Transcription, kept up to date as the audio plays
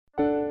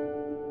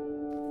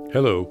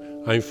Hello,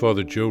 I'm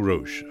Father Joe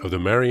Roche of the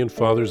Marian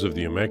Fathers of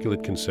the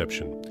Immaculate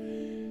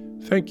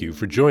Conception. Thank you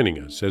for joining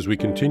us as we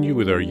continue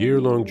with our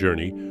year-long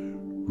journey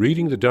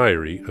reading the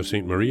diary of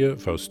St. Maria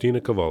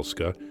Faustina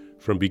Kowalska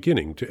from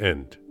beginning to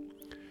end.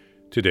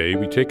 Today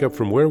we take up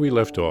from where we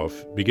left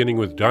off, beginning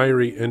with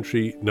diary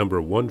entry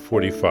number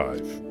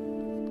 145.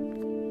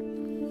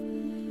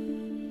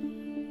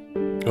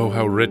 Oh,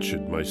 how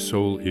wretched my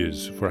soul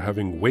is for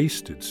having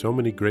wasted so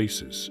many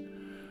graces.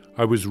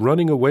 I was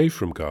running away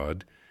from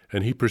God,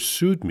 and He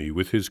pursued me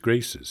with His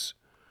graces.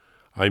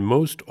 I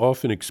most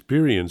often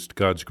experienced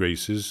God's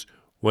graces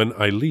when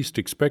I least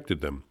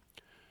expected them.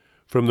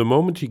 From the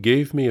moment He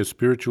gave me a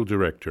spiritual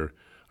director,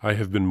 I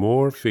have been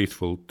more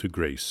faithful to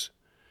grace.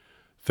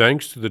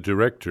 Thanks to the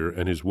director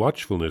and his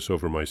watchfulness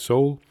over my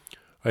soul,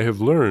 I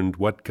have learned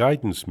what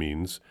guidance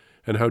means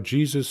and how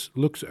Jesus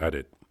looks at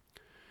it.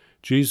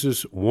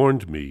 Jesus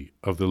warned me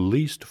of the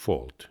least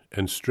fault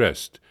and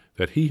stressed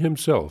that He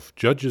Himself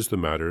judges the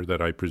matter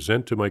that I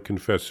present to my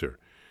confessor,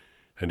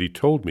 and He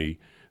told me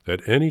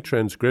that any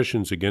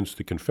transgressions against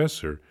the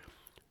confessor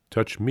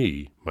touch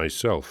me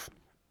myself.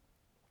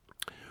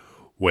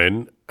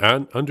 When,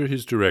 under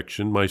His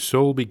direction, my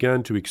soul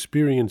began to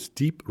experience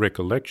deep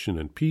recollection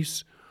and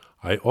peace,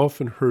 I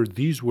often heard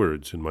these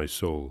words in my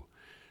soul: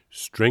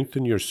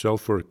 "Strengthen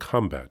yourself for a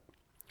combat,"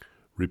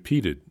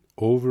 repeated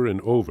over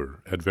and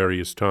over at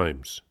various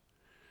times.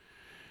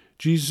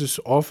 Jesus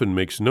often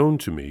makes known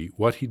to me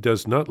what He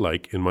does not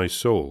like in my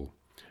soul,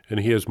 and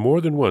He has more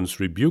than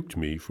once rebuked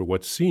me for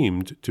what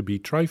seemed to be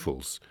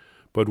trifles,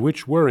 but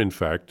which were in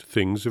fact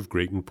things of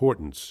great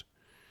importance.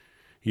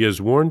 He has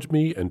warned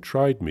me and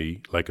tried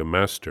me like a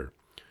master.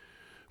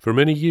 For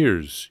many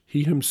years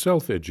He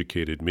Himself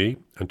educated me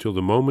until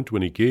the moment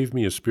when He gave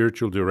me a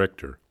spiritual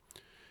director.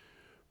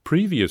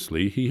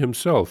 Previously He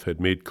Himself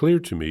had made clear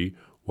to me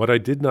what I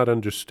did not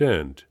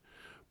understand,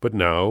 but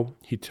now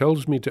He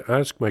tells me to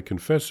ask my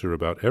confessor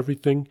about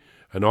everything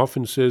and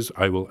often says,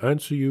 "I will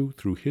answer you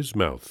through his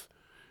mouth.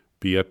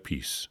 Be at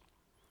peace."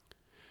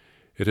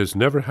 It has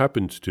never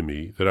happened to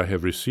me that I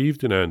have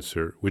received an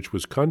answer which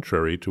was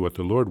contrary to what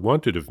the Lord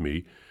wanted of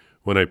me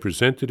when I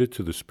presented it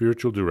to the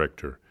spiritual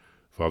director,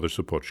 Father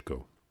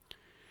Sopoćko.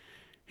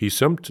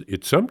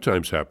 It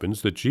sometimes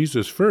happens that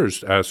Jesus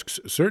first asks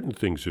certain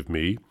things of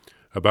me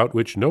about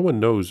which no one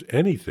knows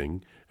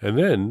anything, and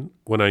then,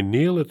 when I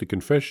kneel at the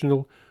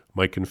confessional,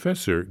 my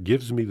confessor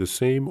gives me the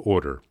same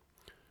order.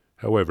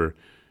 However,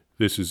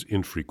 this is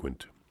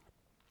infrequent.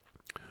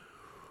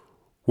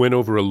 When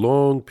over a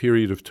long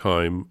period of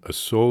time a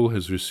soul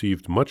has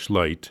received much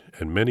light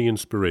and many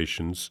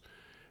inspirations,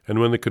 and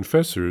when the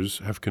confessors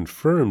have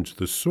confirmed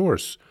the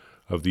source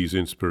of these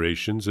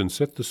inspirations and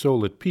set the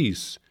soul at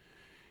peace,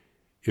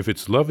 if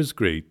its love is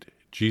great,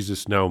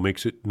 Jesus now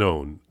makes it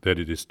known that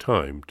it is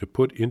time to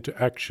put into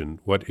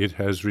action what it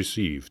has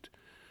received.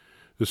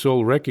 The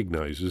soul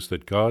recognizes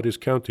that God is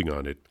counting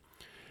on it,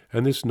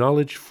 and this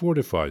knowledge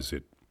fortifies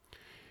it.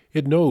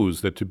 It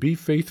knows that to be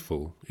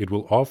faithful, it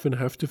will often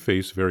have to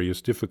face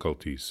various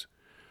difficulties.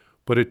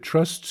 But it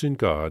trusts in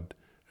God,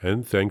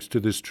 and thanks to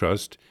this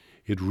trust,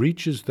 it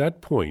reaches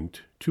that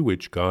point to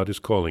which God is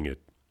calling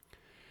it.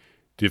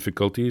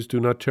 Difficulties do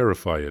not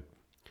terrify it.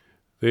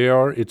 They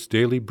are its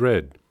daily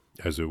bread,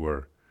 as it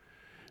were.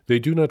 They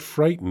do not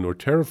frighten or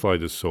terrify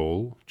the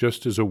soul,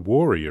 just as a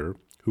warrior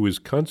who is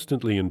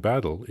constantly in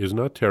battle is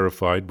not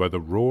terrified by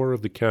the roar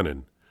of the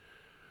cannon.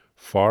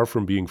 Far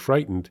from being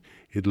frightened,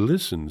 it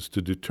listens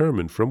to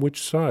determine from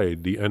which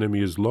side the enemy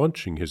is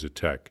launching his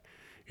attack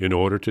in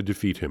order to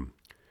defeat him.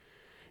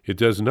 It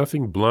does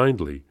nothing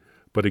blindly,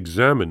 but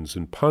examines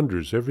and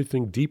ponders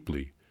everything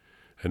deeply,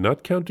 and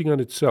not counting on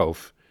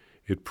itself,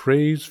 it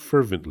prays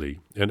fervently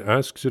and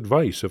asks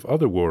advice of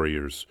other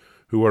warriors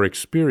who are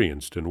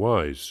experienced and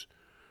wise.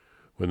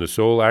 When the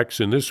soul acts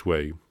in this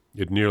way,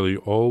 it nearly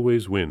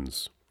always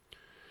wins.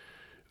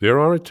 There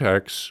are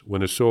attacks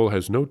when a soul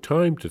has no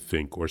time to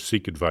think or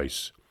seek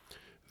advice.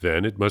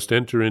 Then it must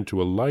enter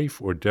into a life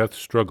or death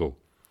struggle.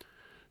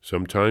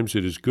 Sometimes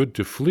it is good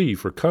to flee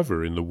for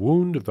cover in the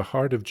wound of the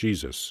heart of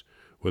Jesus,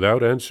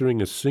 without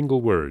answering a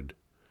single word.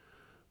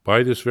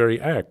 By this very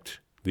act,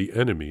 the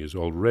enemy is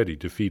already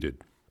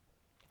defeated.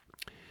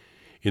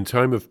 In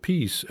time of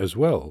peace as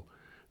well,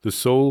 the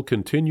soul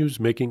continues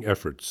making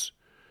efforts,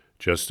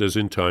 just as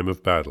in time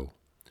of battle.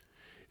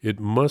 It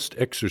must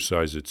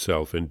exercise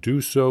itself and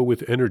do so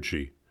with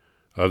energy,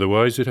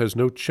 otherwise it has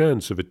no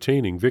chance of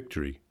attaining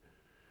victory.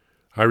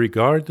 I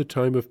regard the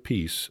time of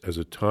peace as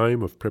a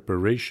time of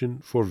preparation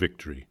for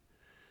victory.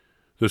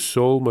 The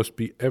soul must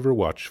be ever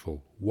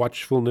watchful,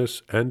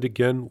 watchfulness and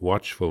again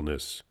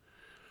watchfulness.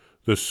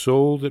 The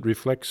soul that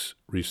reflects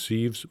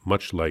receives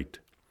much light.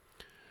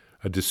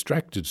 A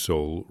distracted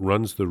soul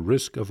runs the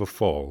risk of a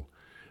fall,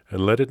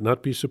 and let it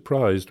not be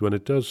surprised when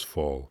it does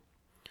fall.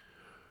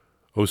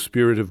 O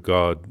Spirit of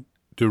God,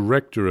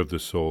 director of the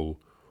soul,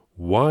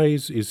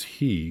 wise is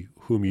he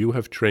whom you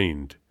have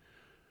trained.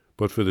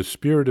 But for the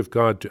Spirit of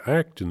God to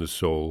act in the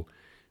soul,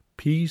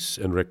 peace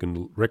and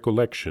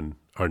recollection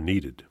are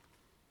needed.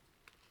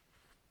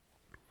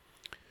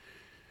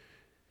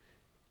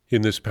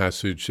 In this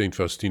passage, St.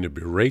 Faustina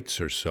berates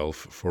herself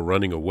for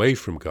running away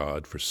from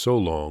God for so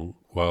long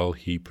while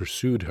he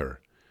pursued her.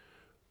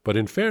 But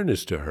in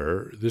fairness to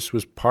her, this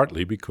was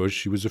partly because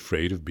she was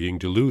afraid of being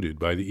deluded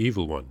by the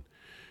evil one.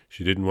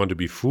 She didn't want to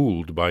be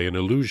fooled by an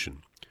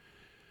illusion.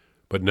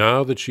 But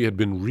now that she had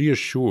been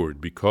reassured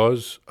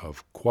because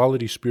of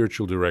quality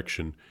spiritual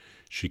direction,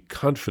 she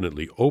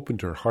confidently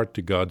opened her heart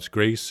to God's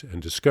grace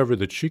and discovered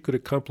that she could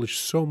accomplish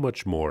so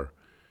much more.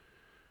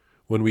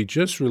 When we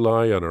just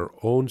rely on our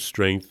own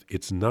strength,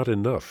 it's not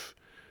enough,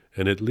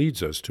 and it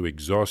leads us to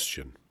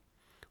exhaustion.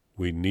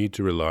 We need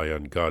to rely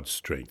on God's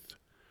strength.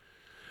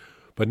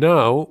 But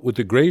now, with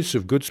the grace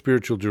of good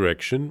spiritual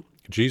direction,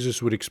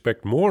 Jesus would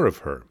expect more of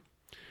her.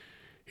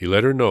 He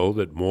let her know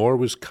that more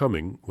was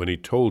coming when he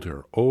told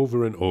her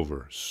over and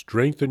over,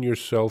 "Strengthen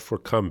yourself for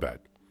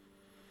combat."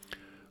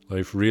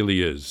 Life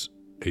really is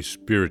a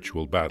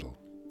spiritual battle.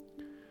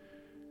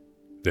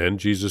 Then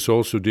Jesus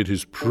also did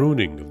his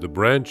pruning of the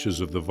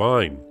branches of the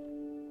vine.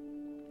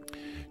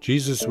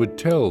 Jesus would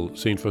tell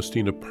St.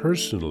 Faustina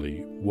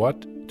personally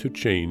what to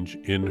change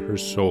in her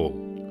soul.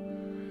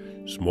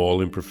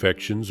 Small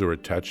imperfections or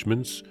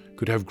attachments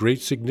could have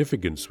great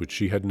significance which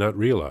she had not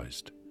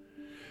realized.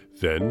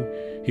 Then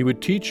he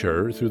would teach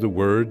her through the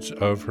words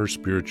of her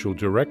spiritual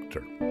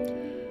director,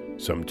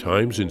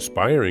 sometimes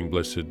inspiring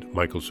Blessed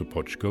Michael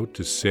Sopoćko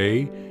to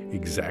say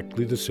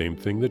exactly the same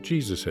thing that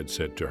Jesus had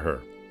said to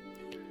her.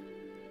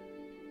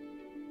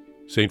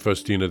 St.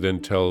 Faustina then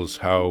tells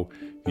how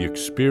the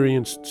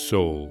experienced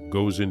soul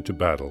goes into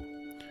battle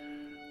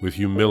with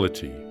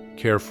humility,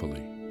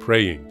 carefully,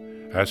 praying,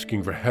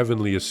 asking for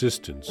heavenly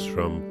assistance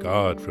from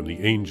God, from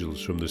the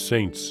angels, from the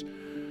saints,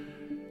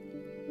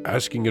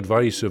 asking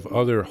advice of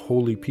other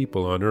holy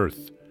people on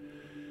earth,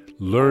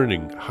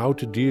 learning how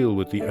to deal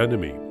with the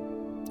enemy,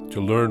 to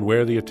learn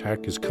where the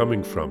attack is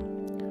coming from,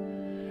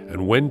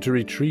 and when to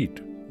retreat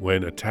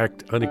when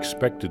attacked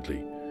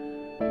unexpectedly,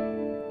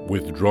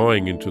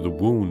 withdrawing into the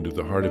wound of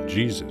the heart of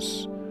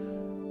Jesus.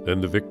 Then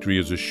the victory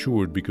is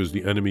assured because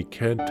the enemy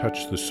can't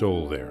touch the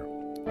soul there.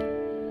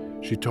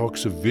 She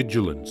talks of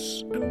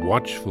vigilance and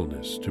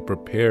watchfulness to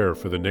prepare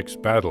for the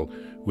next battle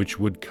which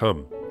would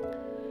come.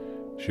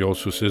 She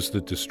also says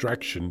that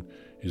distraction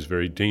is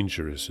very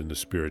dangerous in the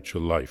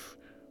spiritual life.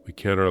 We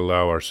cannot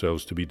allow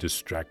ourselves to be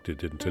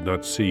distracted and to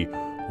not see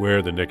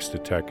where the next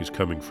attack is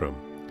coming from.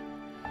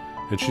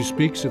 And she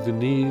speaks of the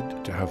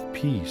need to have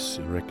peace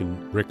and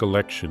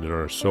recollection in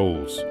our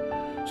souls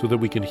so that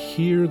we can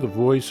hear the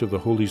voice of the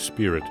Holy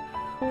Spirit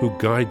who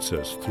guides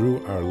us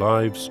through our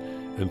lives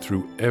and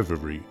through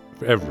every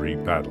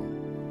battle.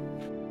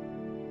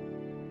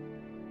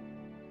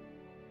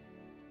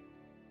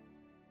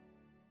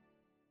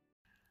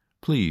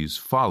 Please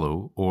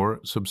follow or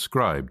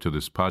subscribe to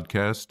this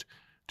podcast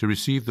to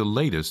receive the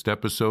latest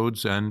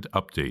episodes and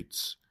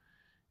updates.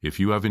 If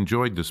you have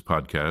enjoyed this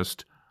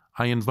podcast,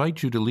 I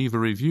invite you to leave a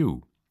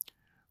review.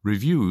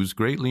 Reviews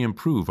greatly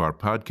improve our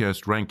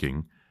podcast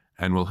ranking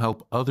and will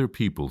help other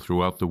people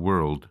throughout the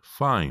world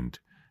find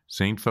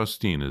St.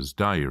 Faustina's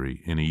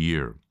Diary in a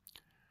Year.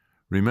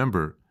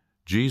 Remember,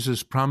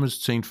 Jesus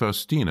promised St.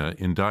 Faustina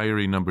in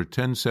Diary number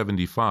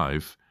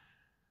 1075,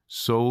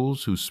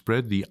 souls who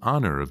spread the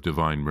honor of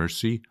divine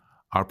mercy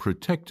are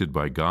protected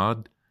by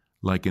God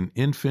like an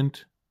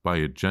infant by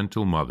a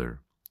gentle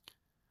mother.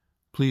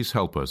 Please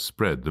help us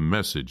spread the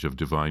message of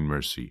divine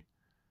mercy.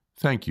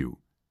 Thank you,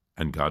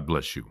 and God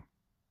bless you.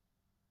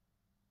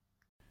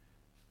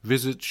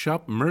 Visit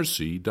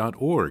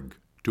shopmercy.org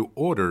to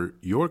order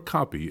your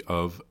copy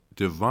of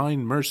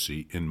Divine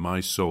Mercy in My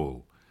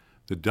Soul,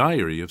 the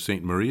Diary of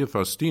St. Maria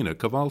Faustina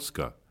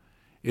Kowalska.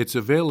 It's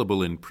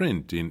available in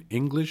print in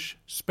English,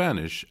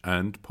 Spanish,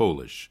 and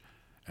Polish,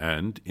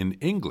 and in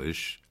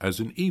English as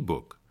an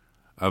e-book,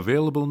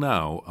 available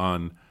now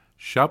on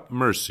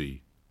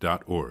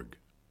shopmercy.org.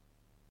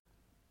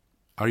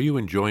 Are you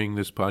enjoying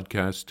this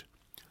podcast?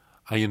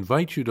 I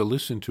invite you to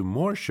listen to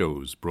more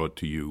shows brought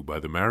to you by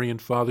the Marian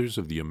Fathers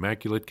of the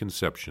Immaculate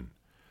Conception.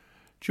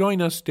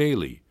 Join us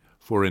daily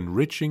for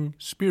enriching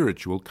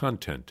spiritual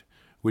content,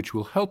 which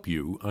will help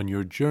you on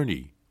your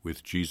journey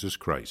with Jesus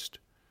Christ.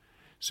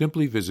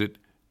 Simply visit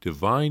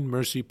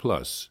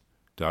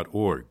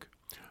DivineMercyPlus.org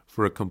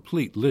for a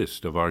complete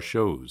list of our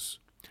shows.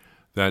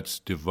 That's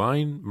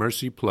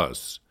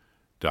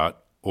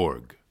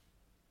DivineMercyPlus.org.